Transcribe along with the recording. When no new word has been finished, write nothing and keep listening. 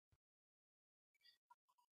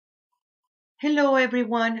Hello,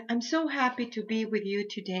 everyone. I'm so happy to be with you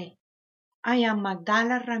today. I am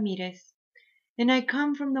Magdala Ramirez, and I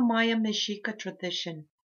come from the Maya Mexica tradition.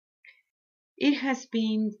 It has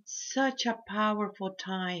been such a powerful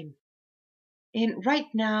time. And right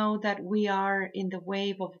now that we are in the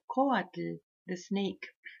wave of Coatl, the snake,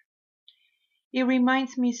 it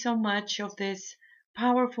reminds me so much of these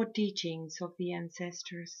powerful teachings of the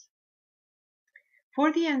ancestors.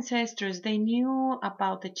 For the ancestors, they knew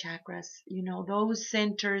about the chakras, those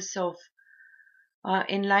centers of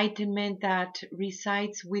enlightenment that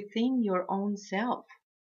resides within your own self.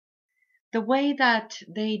 The way that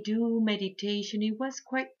they do meditation, it was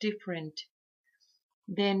quite different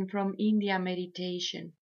than from India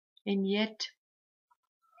meditation. And yet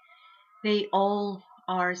they all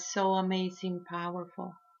are so amazing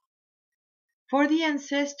powerful. For the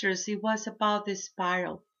ancestors, it was about the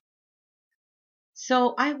spiral.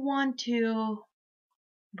 So I want to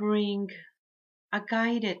bring a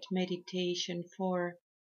guided meditation for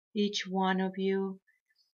each one of you.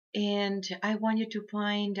 And I want you to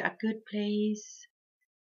find a good place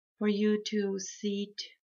for you to sit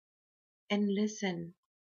and listen.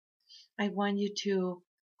 I want you to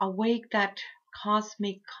awake that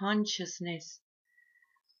cosmic consciousness.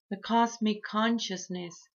 The cosmic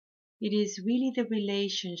consciousness, it is really the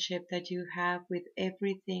relationship that you have with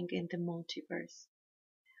everything in the multiverse.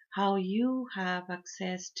 How you have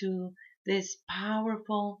access to this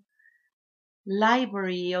powerful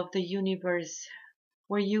library of the universe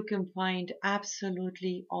where you can find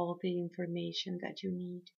absolutely all the information that you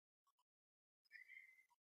need.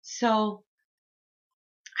 So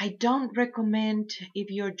I don't recommend if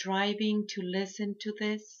you're driving to listen to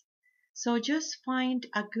this. So just find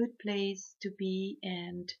a good place to be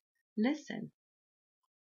and listen.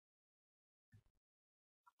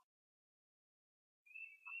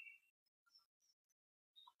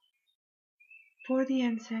 For the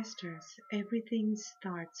ancestors, everything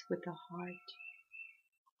starts with the heart.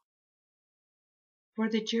 For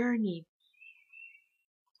the journey,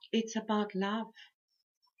 it's about love.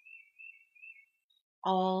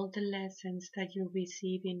 All the lessons that you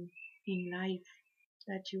receive in life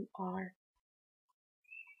that you are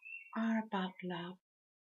about love.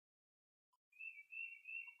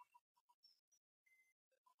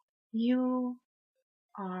 You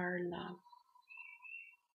are love.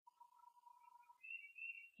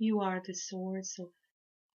 You are the source of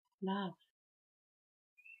love.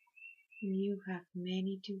 And you have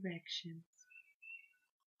many directions.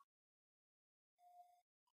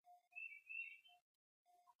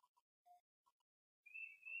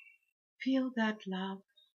 Feel that love.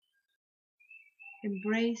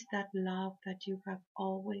 Embrace that love that you have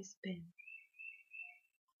always been.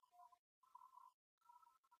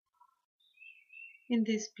 In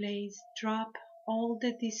this place, drop all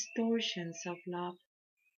the distortions of love.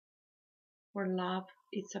 For love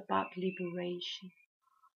is about liberation.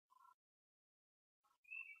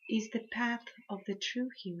 Is the path of the true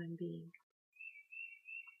human being.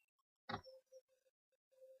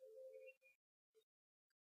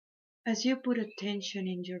 As you put attention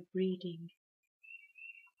in your breathing,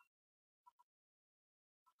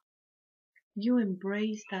 you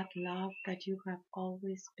embrace that love that you have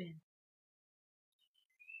always been.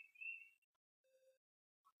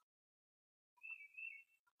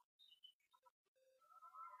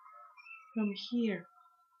 From here,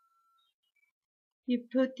 you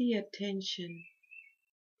put the attention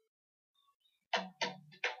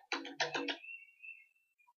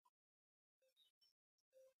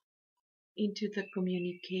into the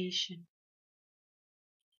communication.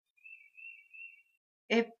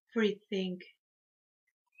 Everything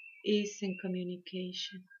is in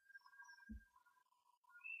communication.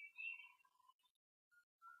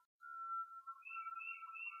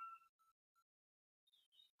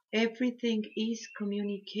 Everything is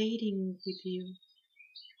communicating with you.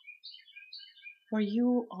 For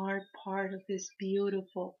you are part of this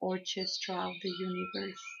beautiful orchestra of the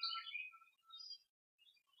universe.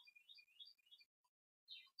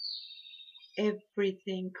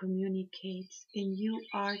 Everything communicates and you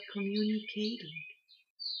are communicating.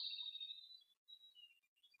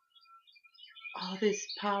 All these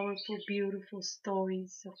powerful, beautiful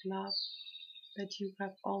stories of love that you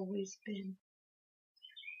have always been.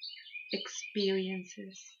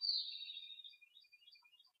 Experiences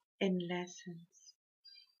and lessons.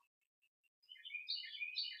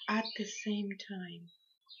 At the same time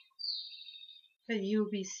that you're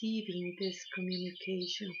receiving this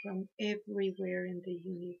communication from everywhere in the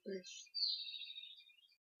universe.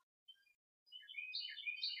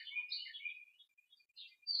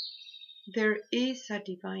 There is a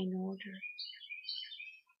divine order.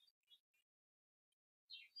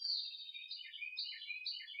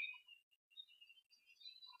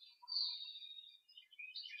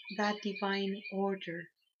 that divine order,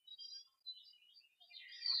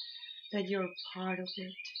 that you're part of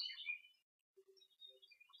it,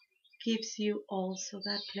 gives you also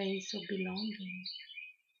that place of belonging.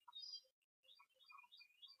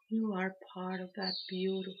 You are part of that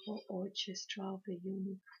beautiful orchestra of the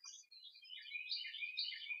universe.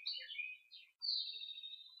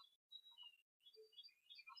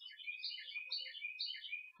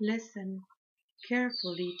 Listen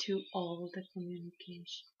carefully to all the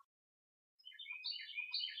communication.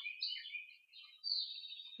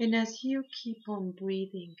 And as you keep on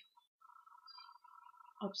breathing,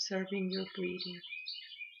 observing your breathing,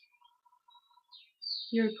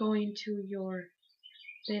 you're going to your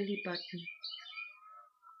belly button.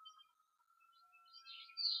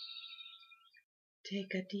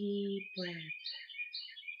 Take a deep breath.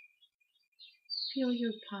 Feel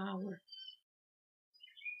your power.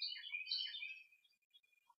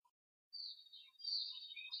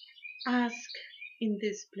 Ask in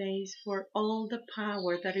this place for all the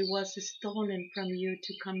power that it was stolen from you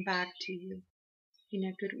to come back to you in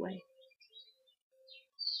a good way.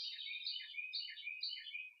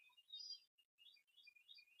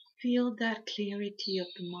 Feel that clarity of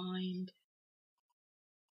the mind,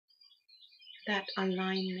 that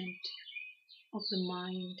alignment of the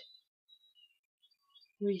mind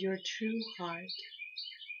with your true heart,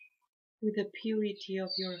 with the purity of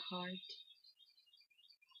your heart,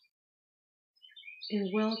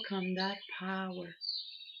 and welcome that power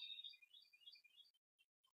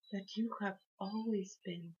that you have always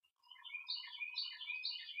been.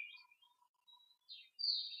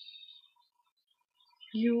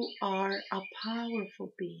 You are a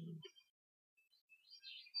powerful being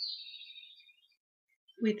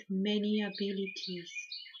with many abilities,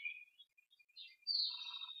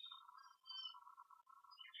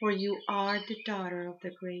 for you are the daughter of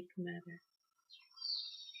the Great Mother.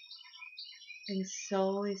 And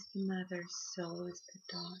so is the mother, so is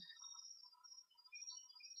the daughter.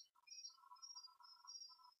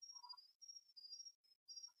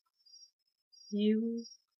 You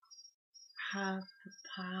have the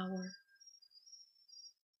power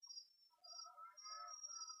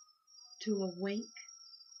to awake,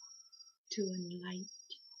 to enlighten,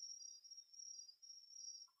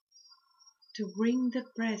 to bring the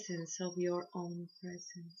presence of your own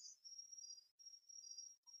presence.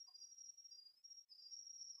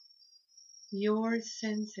 Your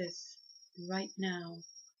senses right now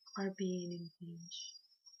are being impinged.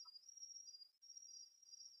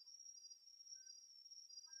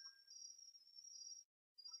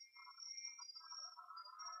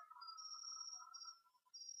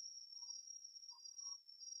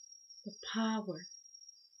 The power,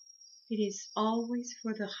 it is always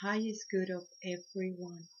for the highest good of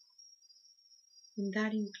everyone, and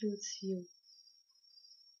that includes you.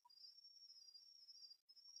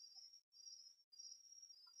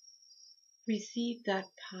 Receive that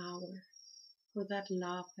power for that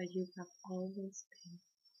love that you have always been,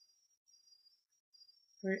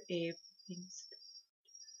 for everything.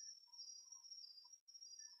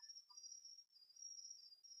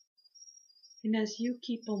 And as you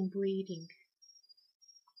keep on breathing,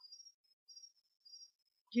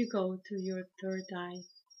 you go to your third eye,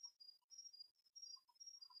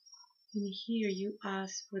 and here you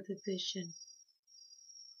ask for the vision,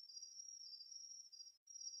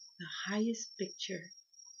 the highest picture,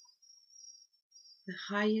 the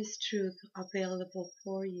highest truth available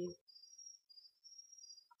for you.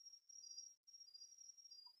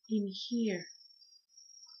 In here,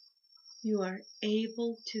 you are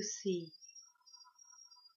able to see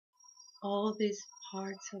all these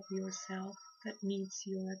parts of yourself that needs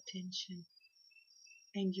your attention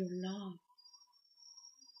and your love.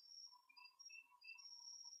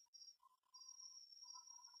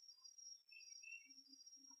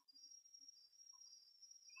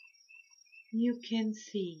 You can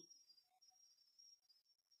see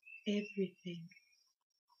everything.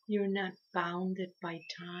 You're not bounded by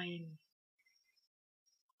time.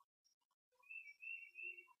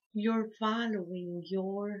 You're following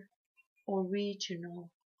your original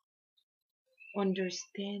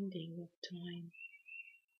understanding of time.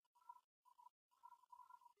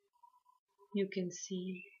 You can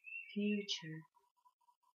see future.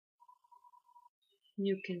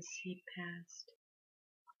 You can see past.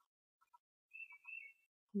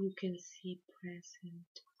 You can see present.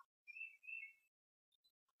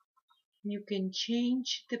 You can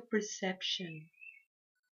change the perception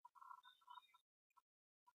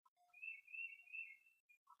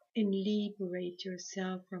and liberate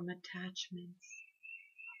yourself from attachments.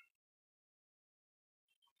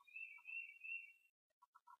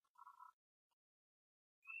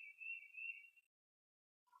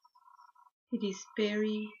 It is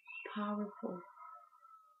very powerful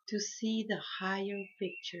to see the higher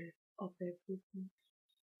picture of everything,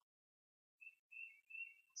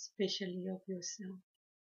 especially of yourself.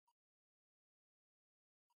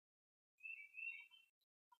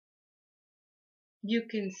 You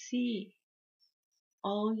can see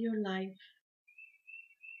all your life.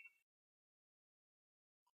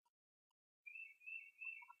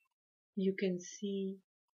 You can see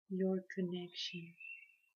your connection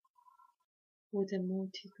with the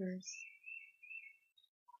multiverse.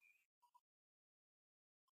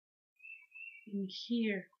 And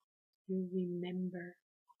here you remember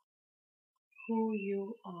who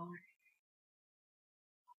you are.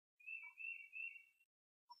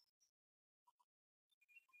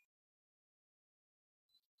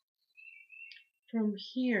 From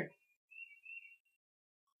here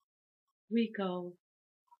we go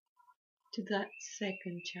to that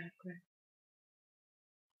second chakra.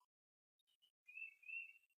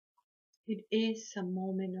 It is a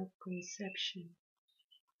moment of conception.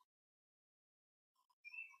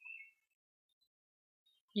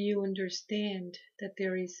 You understand that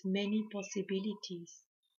there is many possibilities,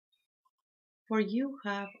 for you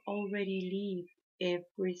have already lived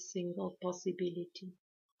every single possibility.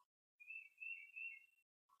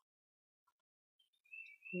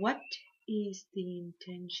 What is the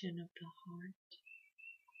intention of the heart?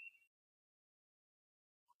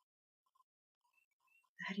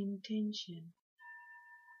 That intention,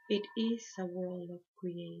 it is a world of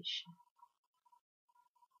creation.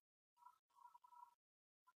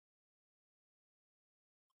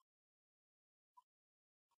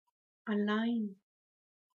 Align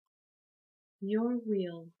your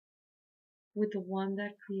will with the one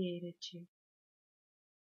that created you.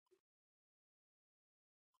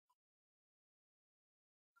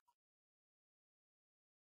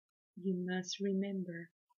 You must remember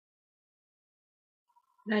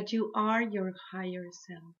that you are your higher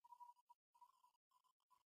self.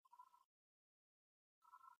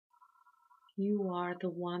 You are the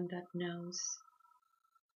one that knows.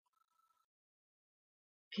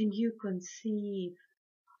 Can you conceive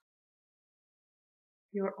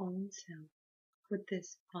your own self with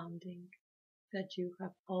this bonding that you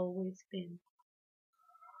have always been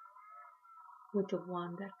with the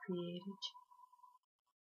one that created you?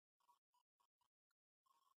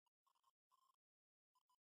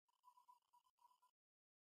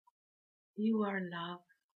 You are love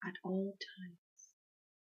at all times.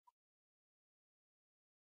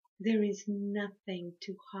 There is nothing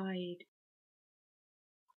to hide.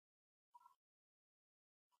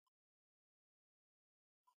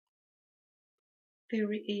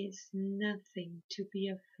 There is nothing to be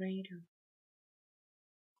afraid of.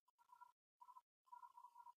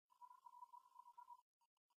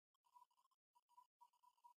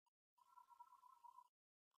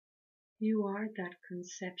 You are that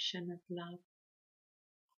conception of love.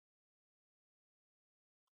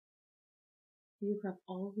 You have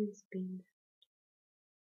always been.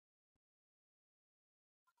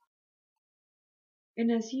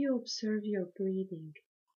 And as you observe your breathing,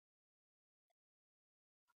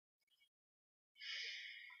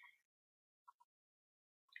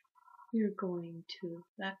 you're going to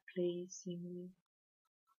that place in your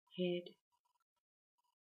head,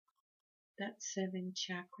 that seventh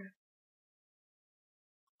chakra,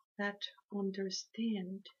 that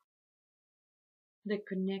understand the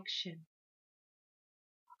connection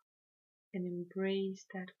and embrace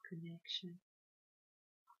that connection.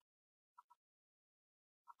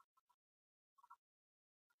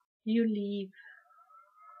 You live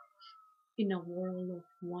in a world of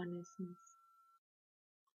oneness.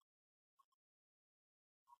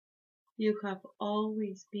 You have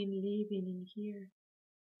always been living in here.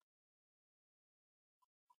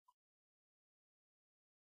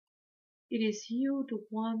 It is you the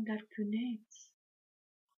one that connects.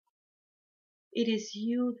 It is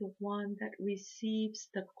you the one that receives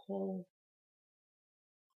the call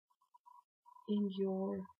in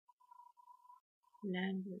your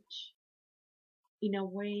language in a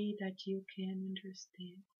way that you can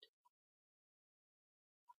understand.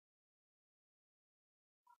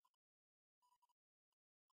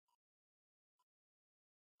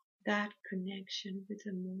 That connection with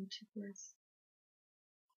the multiverse,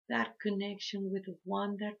 that connection with the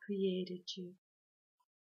one that created you.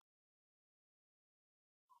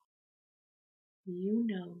 You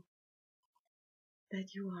know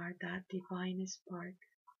that you are that divine spark,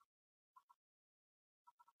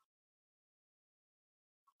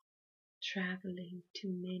 traveling to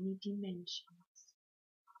many dimensions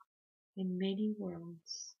and many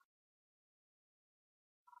worlds,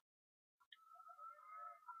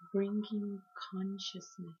 bringing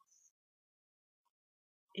consciousness,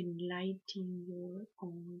 enlightening your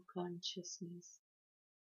own consciousness,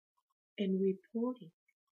 and reporting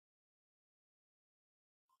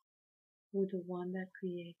with the one that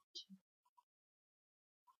created you.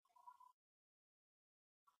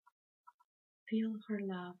 Feel her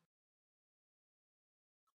love.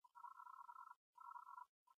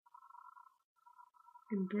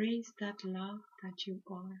 Embrace that love that you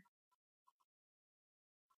are.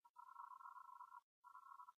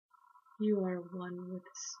 You are one with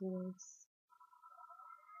the Source.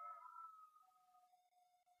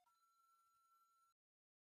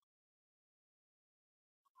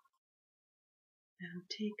 Now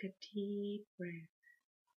take a deep breath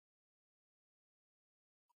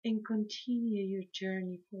and continue your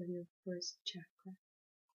journey for your first chakra.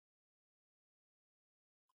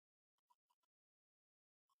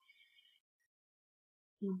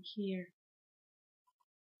 In here,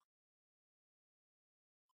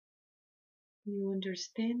 you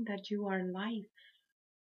understand that you are life,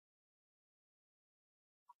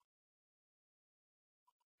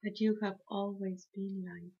 that you have always been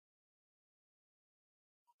life,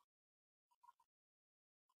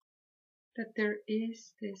 that there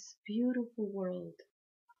is this beautiful world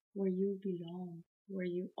where you belong, where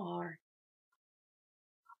you are,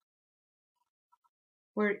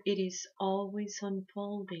 where it is always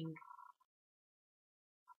unfolding.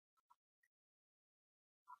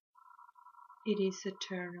 It is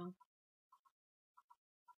eternal.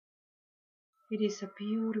 It is a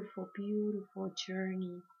beautiful, beautiful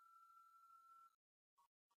journey,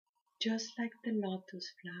 just like the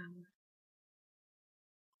lotus flower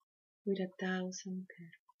with 1,000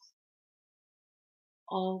 petals,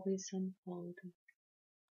 always unfolding.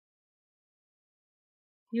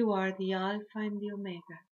 You are the Alpha and the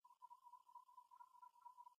Omega.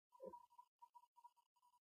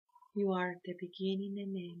 You are the beginning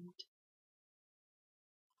and end,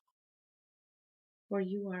 for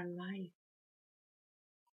you are life.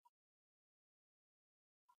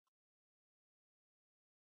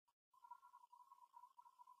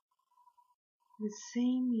 The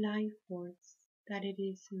same life force that it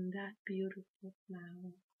is in that beautiful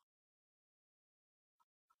flower.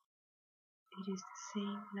 It is the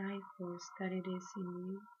same life force that it is in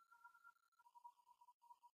you.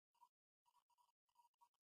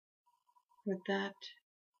 For that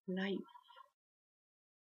life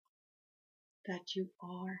that you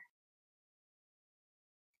are,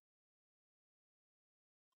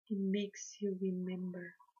 it makes you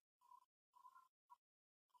remember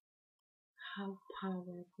how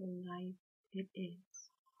powerful life it is.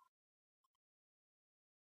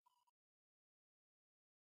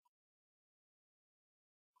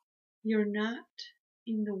 You're not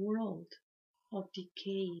in the world of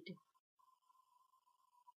decay.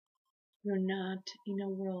 You're not in a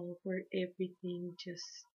world where everything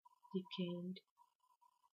just decayed.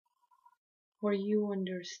 For you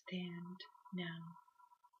understand now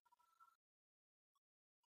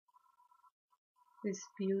this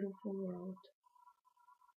beautiful world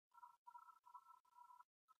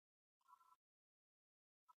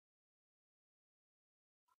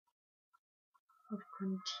of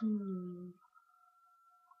continuing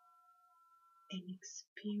and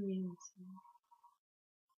experiencing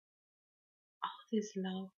all this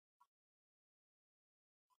love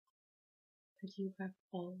that you have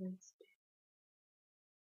always been.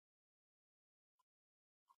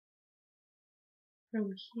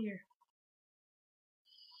 From here,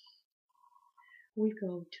 we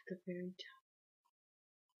go to the very top.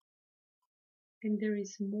 And there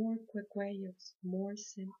is more Quequayos, more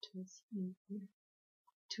centers in here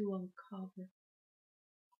to uncover.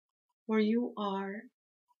 For you are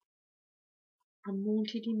a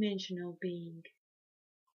multidimensional being.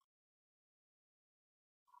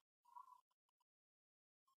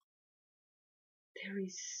 There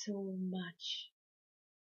is so much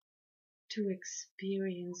to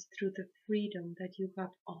experience through the freedom that you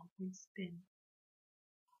have always been.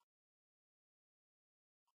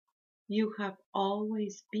 You have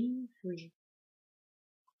always been free.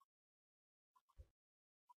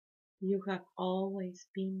 You have always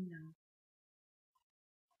been love.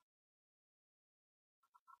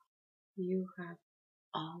 You have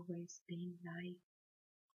always been light.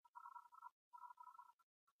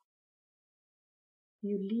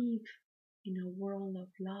 You live in a world of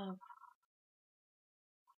love.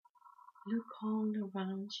 Look all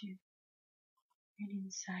around you and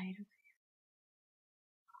inside of you.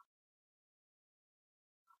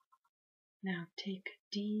 Now take a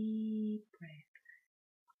deep breath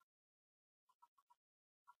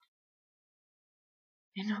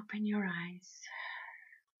and open your eyes.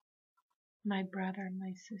 my brother,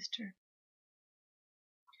 my sister.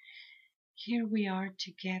 Here we are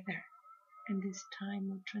together in this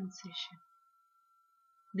time of transition.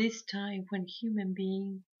 This time when human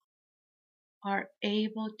beings are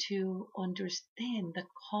able to understand the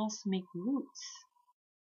cosmic roots,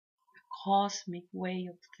 the cosmic way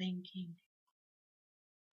of thinking.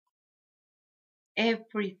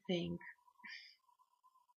 Everything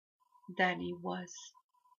that it was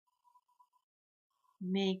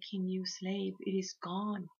making you slave, it is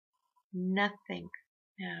gone. Nothing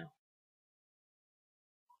now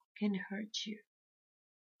can hurt you.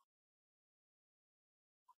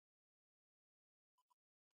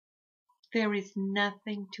 There is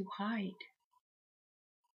nothing to hide.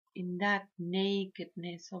 In that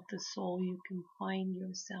nakedness of the soul, you can find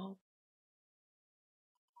yourself.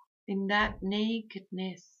 In that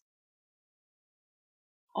nakedness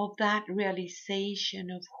of that realization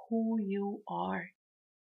of who you are,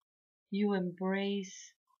 you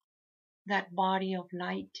embrace that body of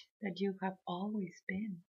light that you have always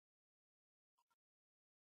been.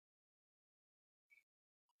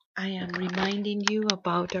 I am reminding you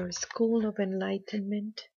about our School of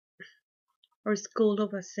Enlightenment, our School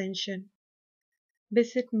of Ascension.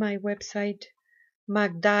 Visit my website,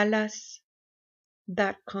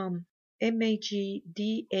 magdalas.com,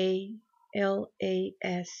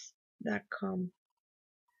 magdalas.com.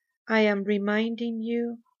 I am reminding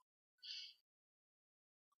you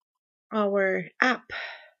our app,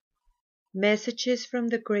 Messages from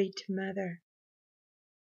the Great Mother.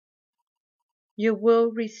 You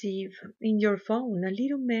will receive in your phone a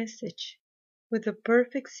little message with the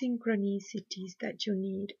perfect synchronicities that you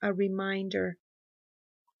need, a reminder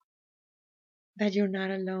that you're not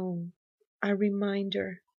alone, a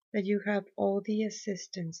reminder that you have all the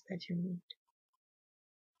assistance that you need.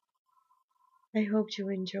 I hope you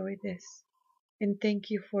enjoy this and thank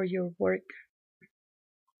you for your work.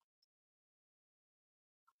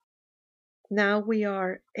 Now we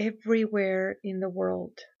are everywhere in the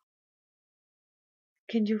world.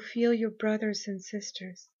 Can you feel your brothers and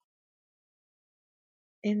sisters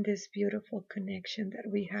in this beautiful connection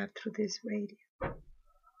that we have through this radio?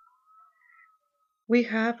 We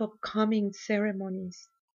have upcoming ceremonies.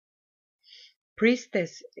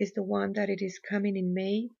 Priestess is the one that it is coming in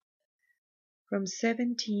May from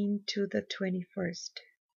 17 to the 21st.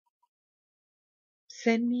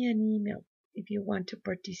 Send me an email if you want to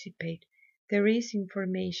participate. There is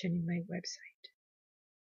information in my website.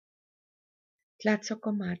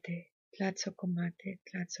 Tlatzocomate, Tlatzocomate,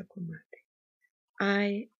 Tlatzocomate.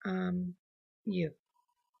 I am you.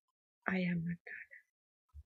 I am Magdala.